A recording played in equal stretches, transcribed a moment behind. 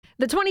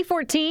The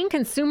 2014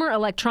 Consumer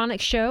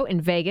Electronics Show in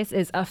Vegas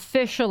is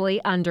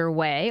officially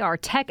underway. Our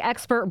tech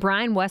expert,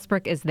 Brian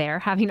Westbrook, is there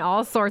having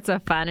all sorts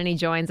of fun, and he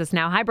joins us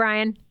now. Hi,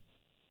 Brian.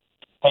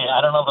 Hey,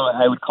 I don't know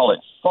that I would call it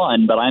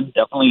fun, but I'm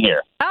definitely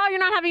here. Oh, you're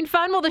not having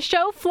fun? Well, the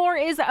show floor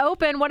is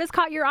open. What has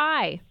caught your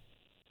eye?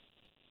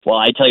 Well,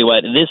 I tell you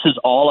what, this is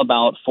all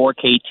about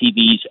 4K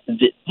TVs.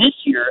 This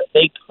year,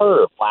 they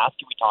curve. Last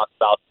year, we talked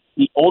about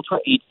the Ultra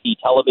HD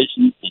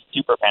televisions, the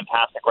super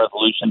fantastic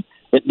resolution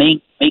that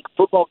make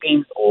football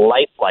games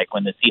lifelike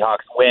when the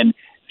Seahawks win.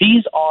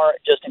 These are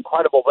just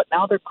incredible, but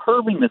now they're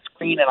curving the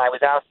screen, and I was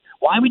asked,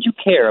 why would you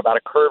care about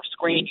a curved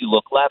screen? You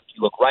look left,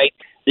 you look right.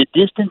 The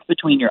distance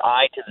between your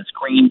eye to the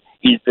screen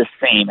is the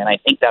same, and I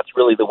think that's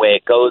really the way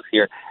it goes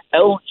here.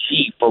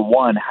 LG, for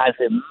one, has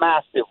a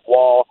massive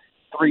wall,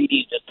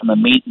 3D, just some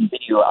amazing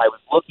video. I was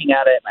looking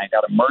at it, and I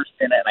got immersed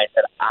in it, and I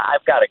said,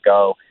 I've got to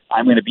go.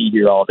 I'm going to be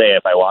here all day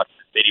if I watch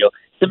this video.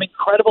 Some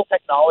incredible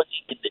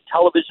technology in the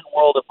television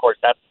world. Of course,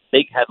 that's a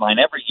big headline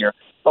every year.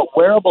 But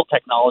wearable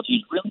technology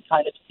is really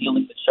kind of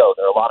stealing the show.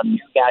 There are a lot of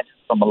new gadgets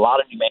from a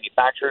lot of new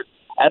manufacturers.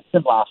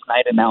 Epson last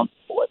night announced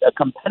a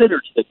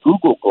competitor to the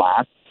Google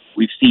Glass.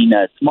 We've seen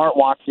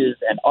smartwatches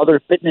and other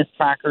fitness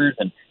trackers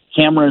and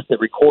cameras that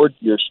record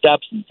your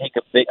steps and take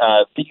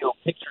a video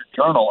picture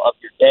journal of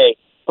your day.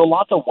 So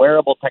lots of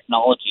wearable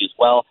technology as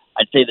well.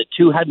 I'd say the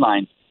two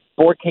headlines,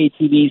 4K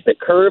TVs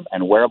that curve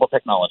and wearable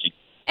technology.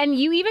 And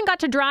you even got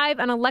to drive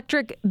an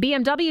electric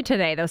BMW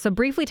today, though. So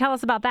briefly tell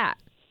us about that.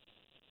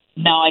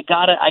 Now, I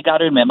gotta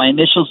admit, my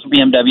initials are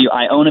BMW.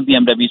 I own a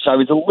BMW, so I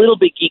was a little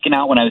bit geeking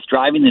out when I was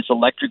driving this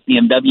electric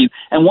BMW.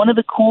 And one of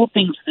the cool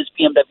things this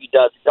BMW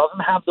does, it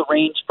doesn't have the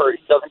range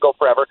it doesn't go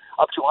forever,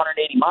 up to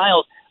 180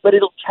 miles, but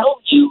it'll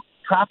tell you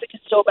traffic is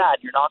so bad,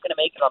 you're not going to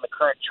make it on the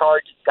current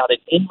charge. It's got an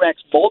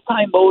INREX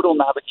multimodal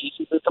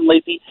navigation system,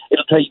 Lacey.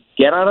 It'll tell you,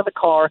 get out of the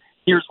car,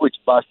 here's which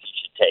bus you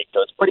should take.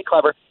 So it's pretty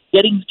clever,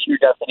 getting you to your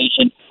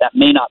destination that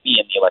may not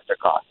be in the electric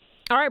car.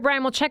 All right,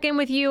 Brian, we'll check in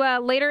with you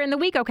later in the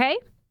week, okay?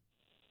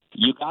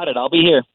 You got it. I'll be here.